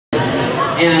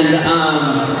And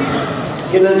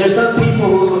you know, there's some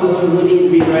people who need to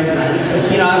be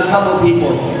recognized. You know, I have a couple of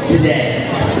people today,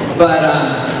 but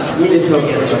let me just go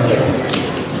get it real quick.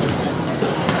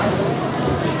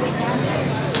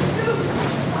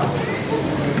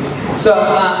 So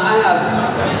I have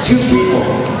two people,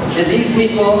 and these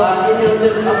people, you know,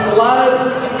 there's a lot of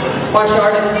martial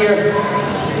artists here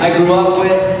I grew up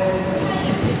with.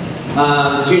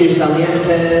 Junior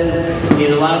Salientes, you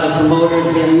know, a lot of the promoters,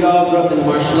 we all grew up in the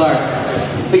martial arts.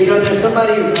 But you know, there's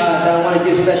somebody that I want to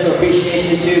give special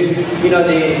appreciation to. You know,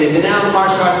 they've been out of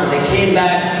martial arts, but they came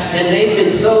back, and he's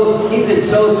been so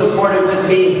supportive with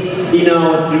me, you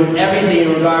know, through everything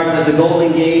in regards of the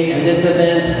Golden Gate and this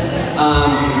event.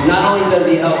 Not only does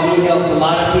he help me, he helps a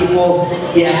lot of people.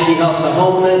 He actually helps the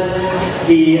homeless.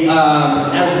 He,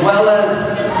 as well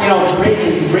as, you know,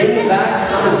 bringing back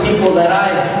some of the people that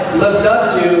I looked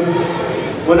up to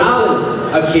when I was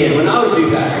a kid, when I was you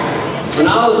guys. When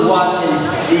I was watching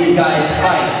these guys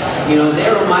fight, you know, they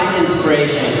were my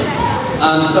inspiration.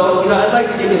 So, you know, I'd like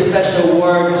to give a special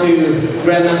word to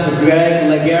Grandmaster Greg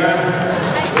Laguerra.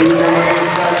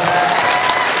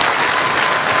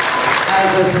 As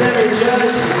a center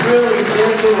judge, he's really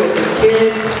gentle with the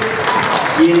kids,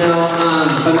 you know,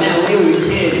 but man, when he was a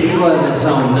kid, he wasn't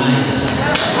so nice.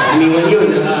 I mean, when he was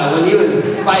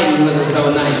fighting, he wasn't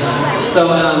so nice. So,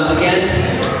 again,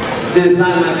 this is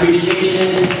not my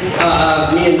appreciation,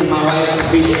 me and my wife's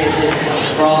appreciation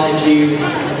for all that you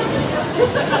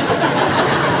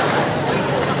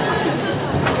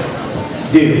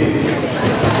do.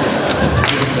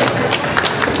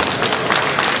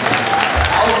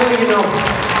 Also, you know,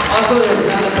 there's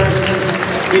another person,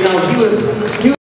 you know, he was